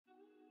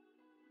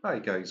Hi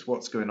guys,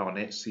 what's going on?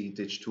 It's the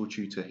Digital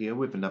Tutor here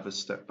with another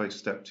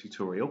step-by-step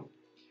tutorial.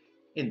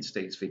 In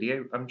today's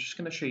video, I'm just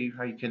going to show you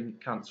how you can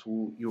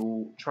cancel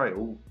your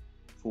trial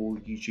for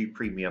YouTube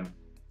Premium.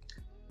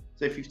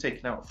 So if you've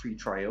taken out a free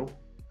trial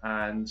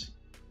and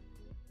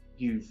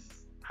you've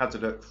had a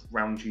look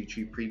around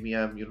YouTube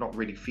Premium, you're not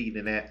really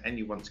feeling it and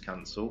you want to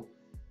cancel,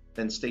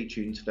 then stay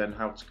tuned to learn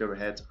how to go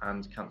ahead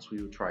and cancel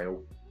your trial.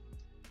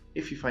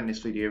 If you find this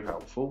video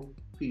helpful,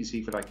 please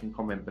leave a like and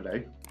comment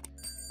below.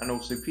 And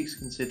also please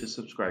consider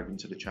subscribing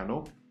to the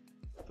channel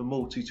for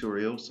more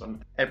tutorials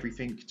on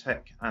everything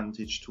tech and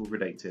digital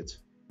related.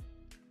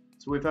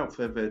 So without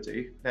further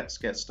ado, let's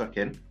get stuck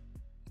in.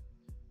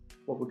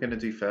 What we're going to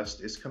do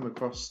first is come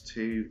across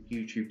to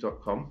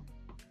youtube.com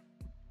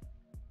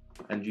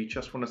and you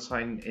just want to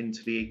sign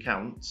into the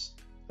account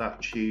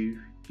that you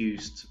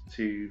used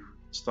to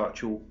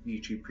start your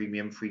YouTube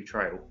Premium free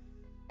trial.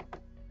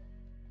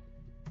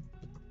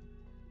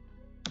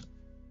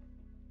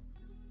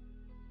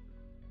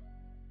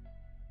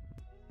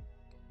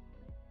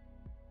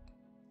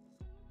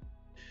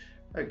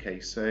 Okay,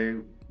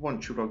 so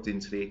once you're logged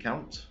into the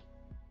account,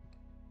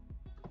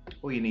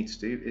 all you need to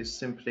do is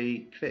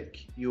simply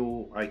click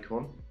your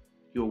icon,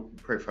 your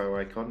profile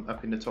icon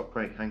up in the top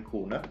right hand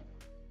corner.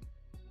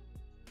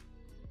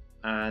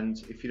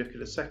 And if you look at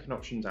the second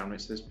option down, it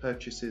says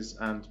purchases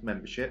and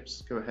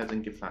memberships. Go ahead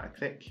and give that a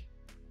click.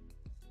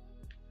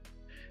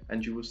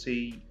 And you will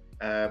see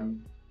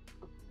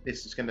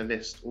this is going to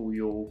list all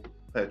your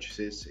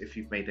purchases if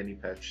you've made any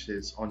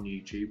purchases on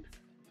YouTube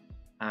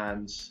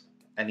and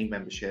any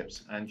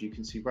memberships, and you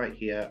can see right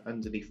here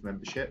underneath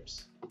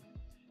memberships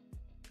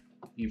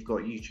you've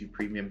got YouTube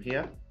Premium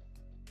here,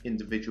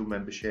 individual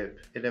membership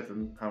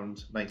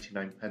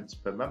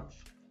 £11.99 per month.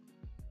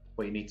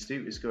 What you need to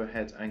do is go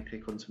ahead and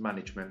click on to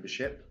manage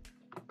membership,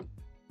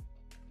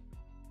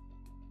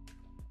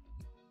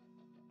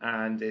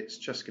 and it's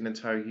just going to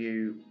tell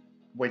you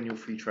when your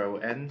free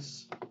trial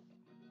ends.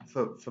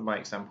 For my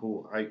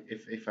example,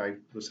 if I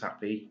was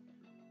happy,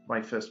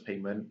 my first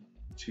payment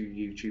to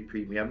YouTube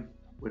Premium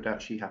would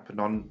actually happen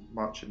on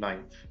March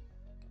 9th,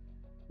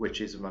 which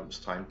is a month's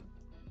time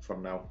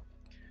from now.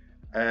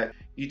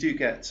 You do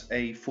get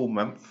a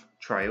 4-month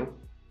trial.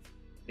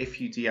 If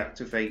you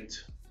deactivate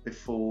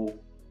before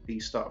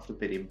the start of the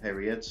bidding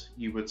period,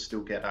 you would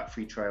still get that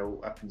free trial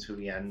up until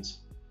the end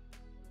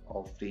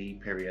of the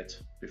period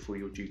before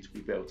you're due to be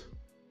billed.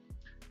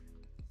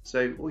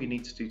 So all you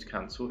need to do to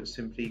cancel is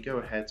simply go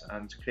ahead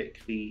and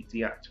click the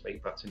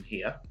deactivate button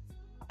here.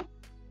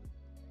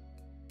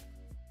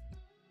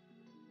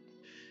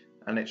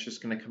 And it's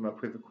just going to come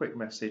up with a quick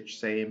message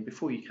saying,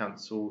 before you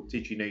cancel,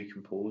 did you know you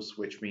can pause,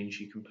 which means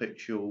you can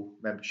put your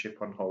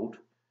membership on hold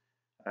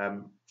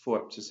for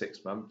up to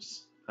 6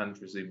 months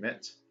and resume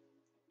it.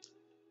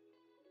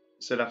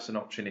 So that's an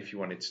option if you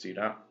wanted to do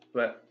that,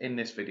 but in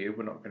this video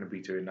we're not going to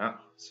be doing that.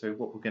 So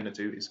what we're going to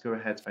do is go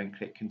ahead and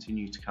click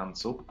continue to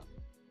cancel,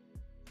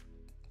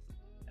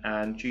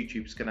 and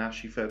YouTube's going to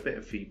ask you for a bit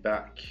of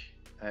feedback.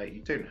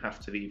 You don't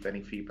have to leave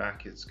any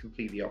feedback, it's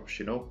completely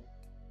optional.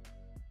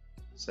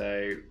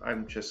 So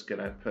I'm just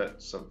going to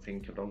put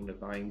something along the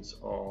lines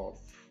of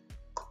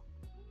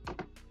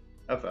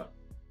other.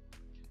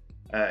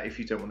 If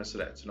you don't want to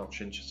select an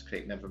option, just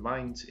click never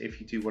mind.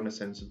 If you do want to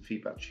send some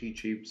feedback to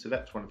YouTube,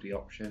 select one of the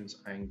options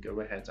and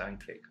go ahead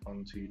and click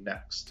on to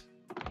next.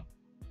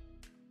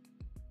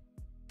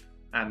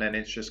 And then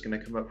it's just going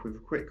to come up with a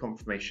quick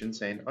confirmation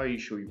saying, are you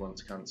sure you want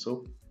to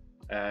cancel?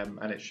 And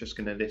it's just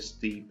going to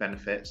list the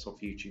benefits of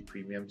YouTube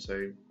Premium.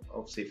 So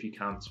obviously if you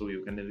cancel,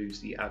 you're going to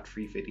lose the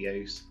ad-free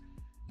videos,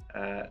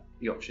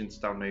 the option to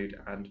download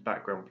and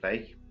background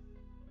play,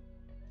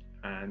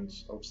 and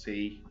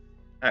obviously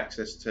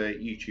access to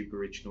YouTube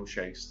original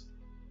shows.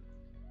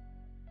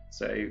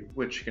 So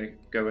we're just going to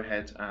go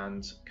ahead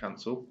and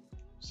cancel.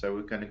 So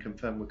we're going to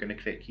confirm, we're going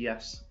to click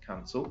yes,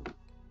 cancel.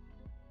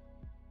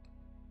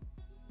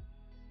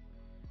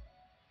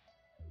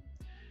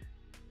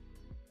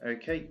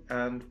 Okay,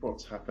 and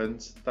what's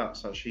happened,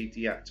 that's actually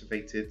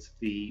deactivated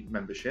the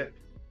membership.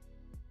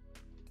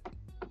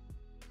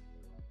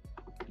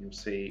 You'll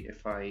see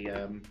if I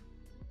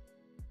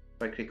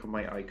click on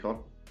my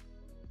icon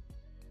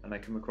and I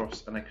come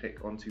across and I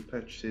click onto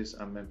purchases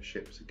and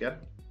memberships again,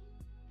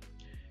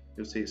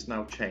 you'll see it's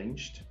now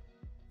changed.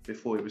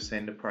 Before it was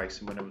saying the price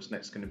and when it was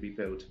next going to be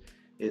billed,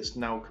 it's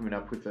now coming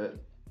up with a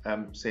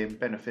saying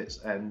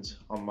benefits end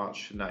on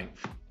March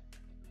 9th.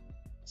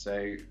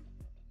 So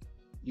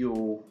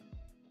your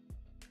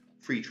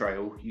free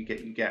trial, you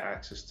get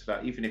access to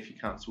that. Even if you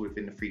cancel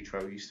within the free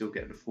trial, you still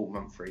get the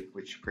 4-month free,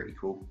 which is pretty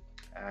cool.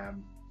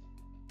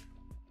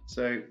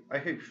 So I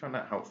hope you found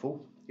that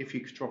helpful. If you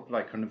could drop a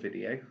like on the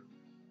video.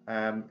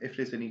 If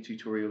there's any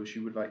tutorials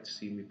you would like to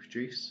see me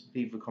produce,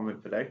 leave a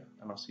comment below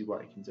and I'll see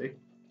what I can do.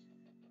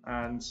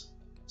 And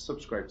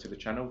subscribe to the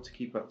channel to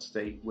keep up to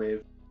date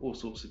with all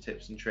sorts of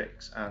tips and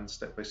tricks and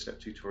step-by-step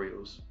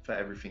tutorials for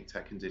everything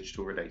tech and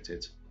digital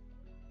related.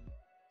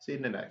 See you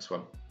in the next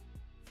one.